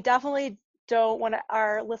definitely don't want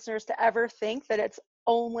our listeners to ever think that it's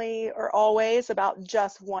only or always about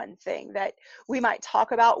just one thing, that we might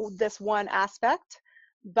talk about this one aspect,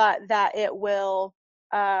 but that it's,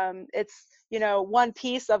 one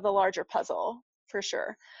piece of the larger puzzle for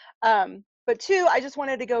sure. But two, I just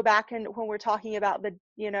wanted to go back, and when we're talking about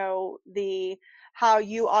the how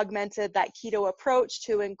you augmented that keto approach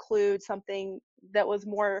to include something that was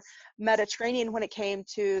more Mediterranean when it came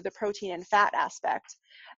to the protein and fat aspect.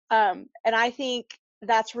 And I think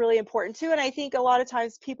that's really important too. And I think a lot of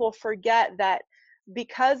times people forget that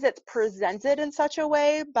because it's presented in such a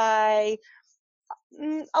way by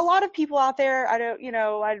a lot of people out there, I don't,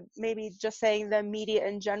 I maybe just saying the media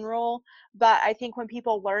in general, but I think when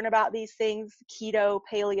people learn about these things, keto,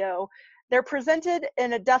 paleo, they're presented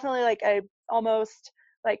in a definitely like a almost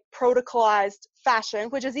like protocolized fashion,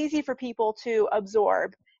 which is easy for people to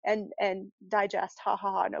absorb and digest. Ha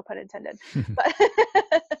ha ha, no pun intended.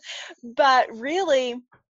 But but really,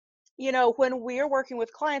 when we're working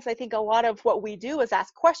with clients, I think a lot of what we do is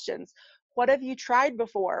ask questions. What have you tried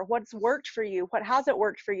before? What's worked for you? What hasn't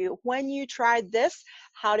worked for you? When you tried this,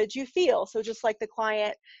 how did you feel? So just like the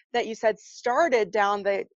client that you said started down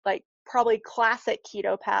the like probably classic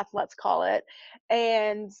keto path, let's call it,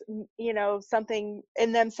 and something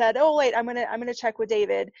in them said, "Oh wait, I'm going to check with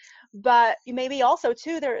David." But maybe also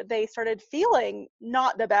too they started feeling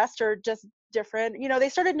not the best or just different. They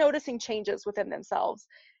started noticing changes within themselves,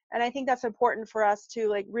 and I think that's important for us to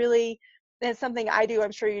like really, and it's something I do,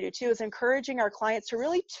 I'm sure you do too, is encouraging our clients to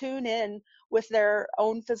really tune in with their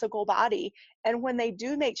own physical body. And when they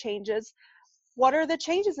do make changes, what are the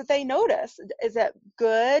changes that they notice? Is it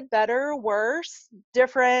good, better, worse,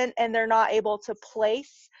 different, and they're not able to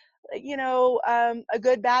place, a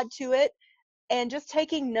good, bad to it, and just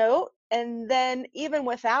taking note. And then even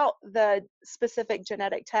without the specific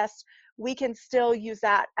genetic test, we can still use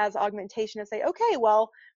that as augmentation and say, okay, well,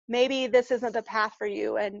 maybe this isn't the path for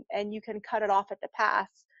you, and you can cut it off at the pass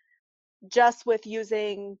just with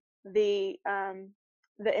using the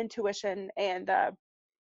intuition and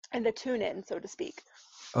the tune in, so to speak.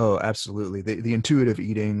 Oh, absolutely. The intuitive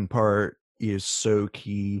eating part is so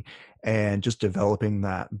key, and just developing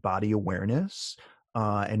that body awareness,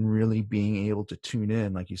 and really being able to tune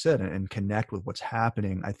in, like you said, and connect with what's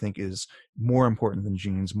happening, I think is more important than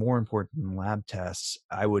genes, more important than lab tests.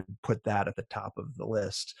 I would put that at the top of the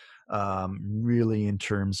list, really in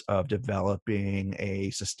terms of developing a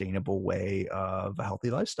sustainable way of a healthy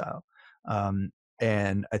lifestyle. Um,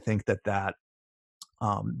 and I think the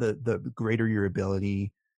greater your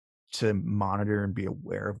ability to monitor and be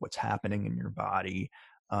aware of what's happening in your body,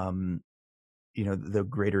 um, the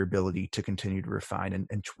greater ability to continue to refine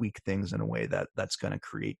and tweak things in a way that's going to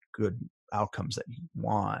create good outcomes that you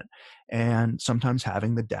want. And sometimes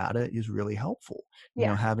having the data is really helpful.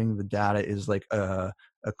 Yeah. Having the data is like a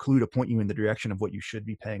clue to point you in the direction of what you should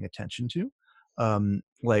be paying attention to.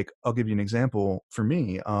 Like I'll give you an example for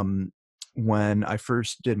me. When I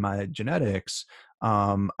first did my genetics,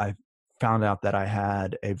 I found out that I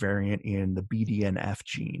had a variant in the BDNF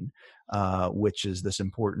gene, which is this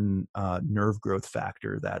important nerve growth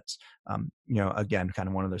factor that's, again, kind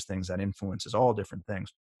of one of those things that influences all different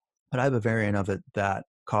things. But I have a variant of it that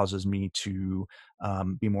causes me to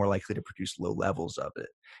be more likely to produce low levels of it.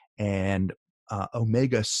 And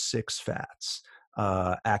omega 6 fats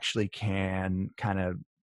actually can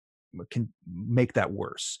make that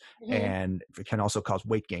worse, Hmm. and it can also cause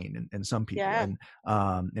weight gain in some people, Yeah.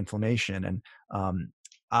 and inflammation. And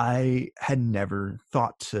I had never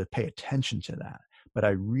thought to pay attention to that, but I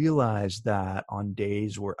realized that on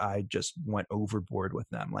days where I just went overboard with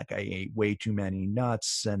them, like I ate way too many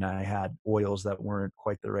nuts and I had oils that weren't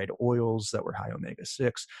quite the right oils that were high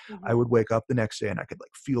omega-6, I Hmm. would wake up the next day and I could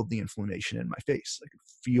like feel the inflammation in my face. I could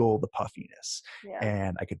feel the puffiness, Yeah.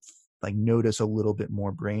 and I could like notice a little bit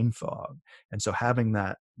more brain fog. And so having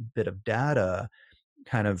that bit of data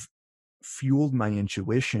kind of fueled my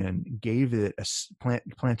intuition, gave it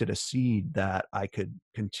planted a seed that I could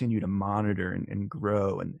continue to monitor and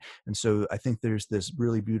grow. And so I think there's this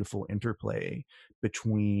really beautiful interplay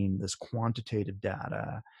between this quantitative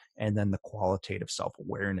data and then the qualitative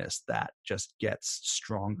self-awareness that just gets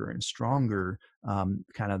stronger and stronger,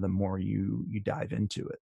 kind of the more you dive into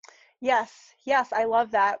it. Yes, yes, I love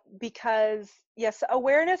that because yes,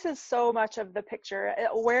 awareness is so much of the picture.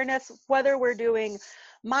 Awareness, whether we're doing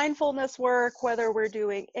mindfulness work, whether we're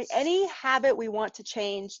doing any habit we want to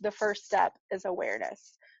change, the first step is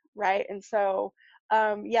awareness, right? And so,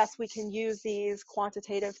 yes, we can use these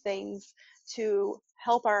quantitative things to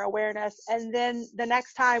help our awareness. And then the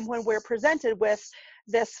next time when we're presented with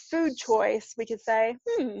this food choice, we could say,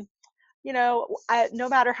 no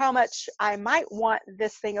matter how much I might want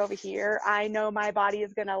this thing over here, I know my body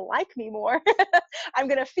is going to like me more. I'm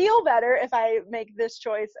going to feel better if I make this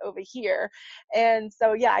choice over here. And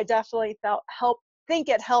so, yeah, I definitely think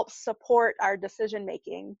it helps support our decision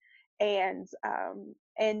making and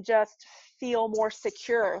just feel more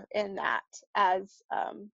secure in that as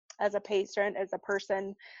a patient, as a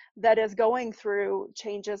person that is going through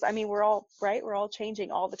changes. I mean, we're all right. We're all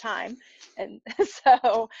changing all the time, and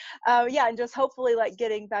so yeah, and just hopefully like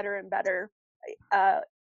getting better and better uh,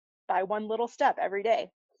 by one little step every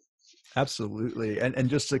day. Absolutely. And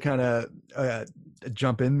just to kind of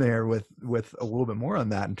jump in there with a little bit more on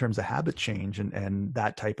that in terms of habit change and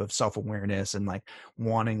that type of self-awareness and like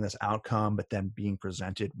wanting this outcome, but then being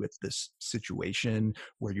presented with this situation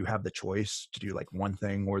where you have the choice to do like one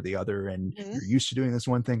thing or the other, and Hmm. you're used to doing this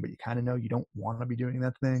one thing, but you kind of know you don't want to be doing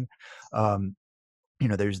that thing. Um,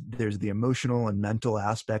 there's the emotional and mental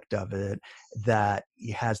aspect of it that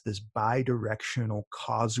has this bidirectional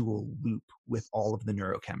causal loop with all of the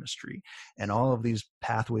neurochemistry and all of these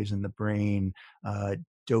pathways in the brain, uh,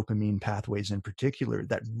 dopamine pathways in particular,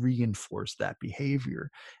 that reinforce that behavior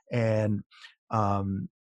and um,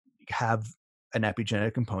 have an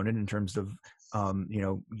epigenetic component in terms of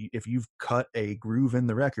if you've cut a groove in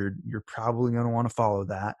the record, you're probably going to want to follow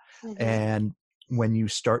that. Hmm. And when you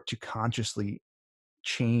start to consciously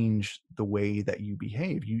change the way that you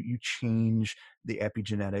behave, you change the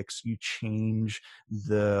epigenetics, you change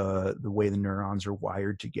the way the neurons are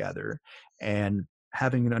wired together. And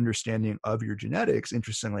having an understanding of your genetics,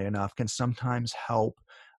 interestingly enough, can sometimes help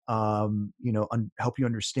help you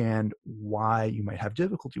understand why you might have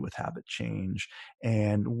difficulty with habit change,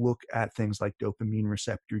 and look at things like dopamine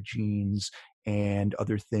receptor genes and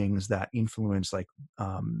other things that influence like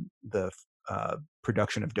the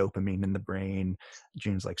production of dopamine in the brain,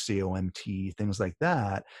 genes like COMT, things like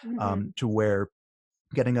that, Hmm. to where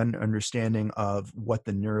getting an understanding of what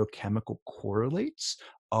the neurochemical correlates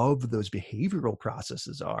of those behavioral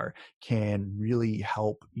processes are can really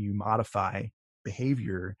help you modify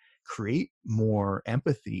behavior, create more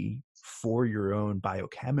empathy for your own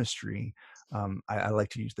biochemistry. I like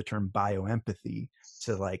to use the term bioempathy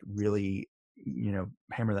to like really,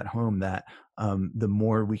 hammer that home that the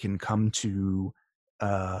more we can come to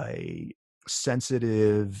a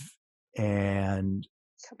sensitive and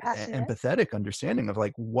Compassionate. empathetic understanding of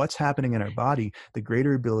like what's happening in our body, the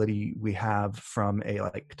greater ability we have from a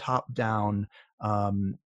like top down,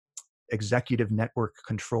 um, executive network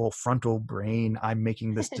control, frontal brain, I'm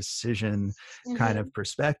making this decision kind Hmm. of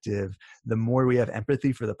perspective. The more we have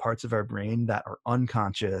empathy for the parts of our brain that are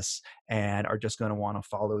unconscious and are just going to want to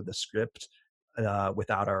follow the script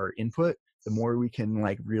without our input, the more we can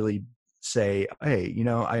like really say, hey,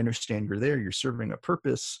 I understand you're there, you're serving a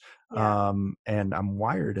purpose, Yeah. and I'm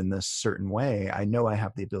wired in this certain way. I know I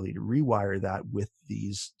have the ability to rewire that with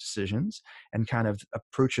these decisions and kind of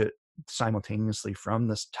approach it simultaneously from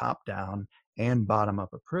this top down and bottom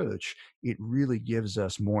up approach. It really gives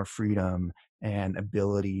us more freedom and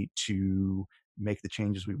ability to make the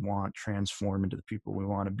changes we want, transform into the people we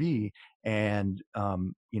want to be, and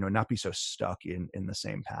not be so stuck in the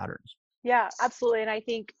same patterns. Yeah, absolutely. And I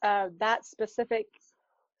think that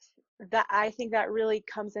I think that really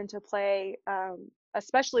comes into play,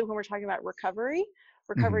 especially when we're talking about recovery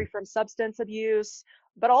Hmm. from substance abuse,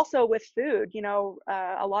 but also with food.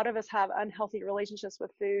 A lot of us have unhealthy relationships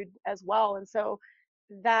with food as well. And so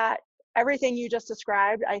that everything you just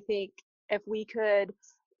described, I think if we could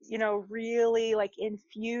really like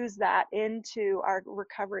infuse that into our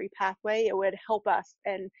recovery pathway, it would help us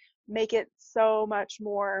and make it so much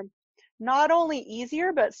more, not only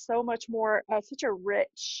easier, but so much more, such a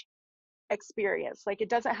rich experience. Like it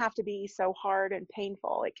doesn't have to be so hard and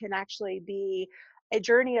painful. It can actually be a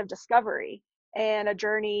journey of discovery and a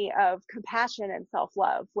journey of compassion and self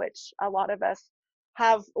love, which a lot of us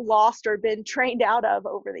have lost or been trained out of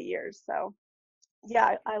over the years. So,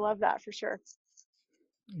 yeah, I love that for sure.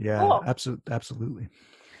 Yeah, Cool. absolutely.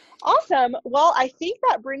 Awesome. Well, I think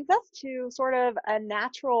that brings us to sort of a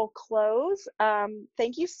natural close.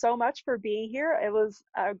 Thank you so much for being here. It was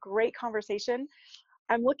a great conversation.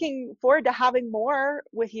 I'm looking forward to having more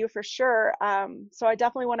with you for sure. So I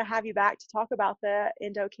definitely want to have you back to talk about the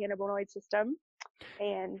endocannabinoid system.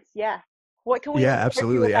 And yeah, what can we Yeah, look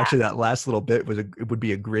forward to with absolutely. that? Actually, that last little bit it would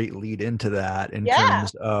be a great lead into that in Yeah,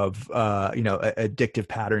 terms of addictive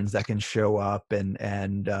patterns that can show up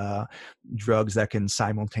and drugs that can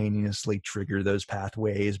simultaneously trigger those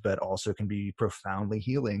pathways, but also can be profoundly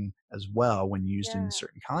healing as well when used in yeah.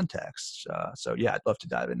 certain contexts. So yeah, I'd love to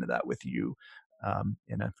dive into that with you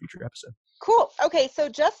in a future episode. Cool. Okay, so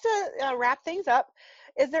just to wrap things up,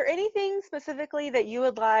 is there anything specifically that you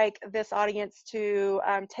would like this audience to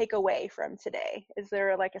take away from today? Is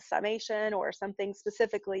there like a summation or something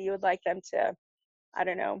specifically you would like them to, I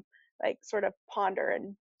don't know, like sort of ponder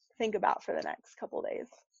and think about for the next couple days?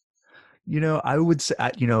 I would say,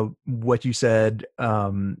 what you said,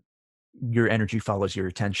 your energy follows your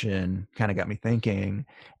attention, kind of got me thinking.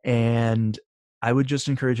 And I would just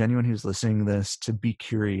encourage anyone who's listening to this to be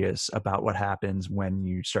curious about what happens when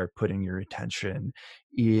you start putting your attention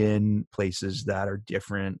in places that are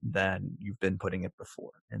different than you've been putting it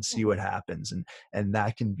before, and see what Hmm. happens. And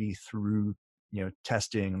that can be through,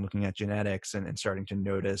 testing and looking at genetics and starting to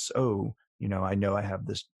notice, oh, I know I have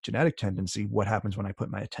this genetic tendency. What happens when I put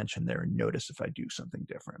my attention there and notice if I do something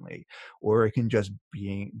differently? Or it can just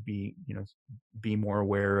be more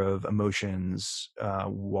aware of emotions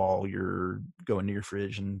while you're going to your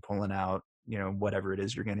fridge and pulling out whatever it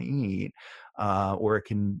is you're going to eat. Or it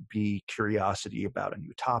can be curiosity about a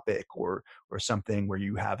new topic or something where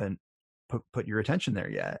you haven't put your attention there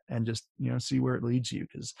yet, and just see where it leads you.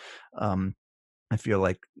 Because I feel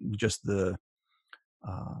like just um,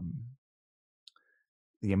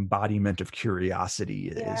 the embodiment of curiosity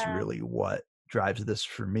is Yeah. really what drives this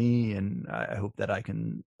for me, and I hope that I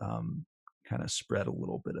can kind of spread a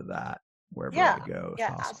little bit of that wherever I Yeah. go if Yeah,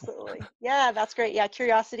 possible. absolutely. Yeah, that's great. Yeah,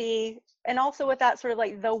 curiosity. And also with that sort of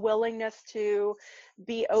like the willingness to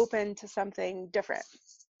be open to something different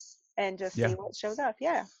and just see Yeah. what shows up.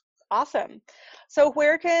 Yeah. Awesome. So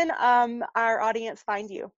where can our audience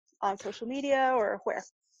find you? On social media or where?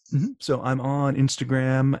 So I'm on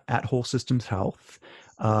Instagram at Whole Systems Health.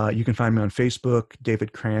 You can find me on Facebook,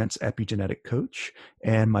 David Krantz, Epigenetic Coach.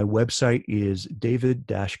 And my website is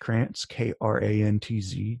david-krantz,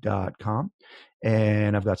 KRANTZ.com.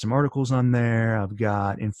 And I've got some articles on there. I've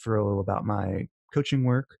got info about my coaching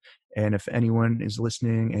work. And if anyone is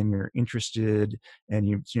listening and you're interested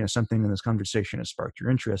and something in this conversation has sparked your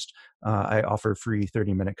interest, I offer free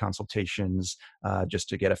 30-minute consultations just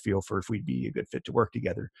to get a feel for if we'd be a good fit to work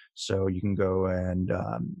together. So you can go and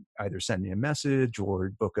either send me a message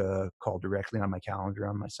or book a call directly on my calendar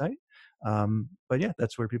on my site. But yeah,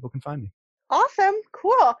 that's where people can find me. Awesome.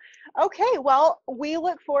 Cool. Okay. Well, we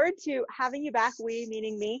look forward to having you back. We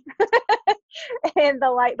meaning me and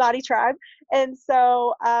the Light Body Tribe. And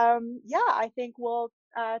so, yeah, I think we'll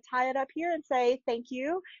tie it up here and say thank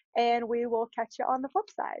you. And we will catch you on the flip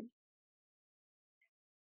side.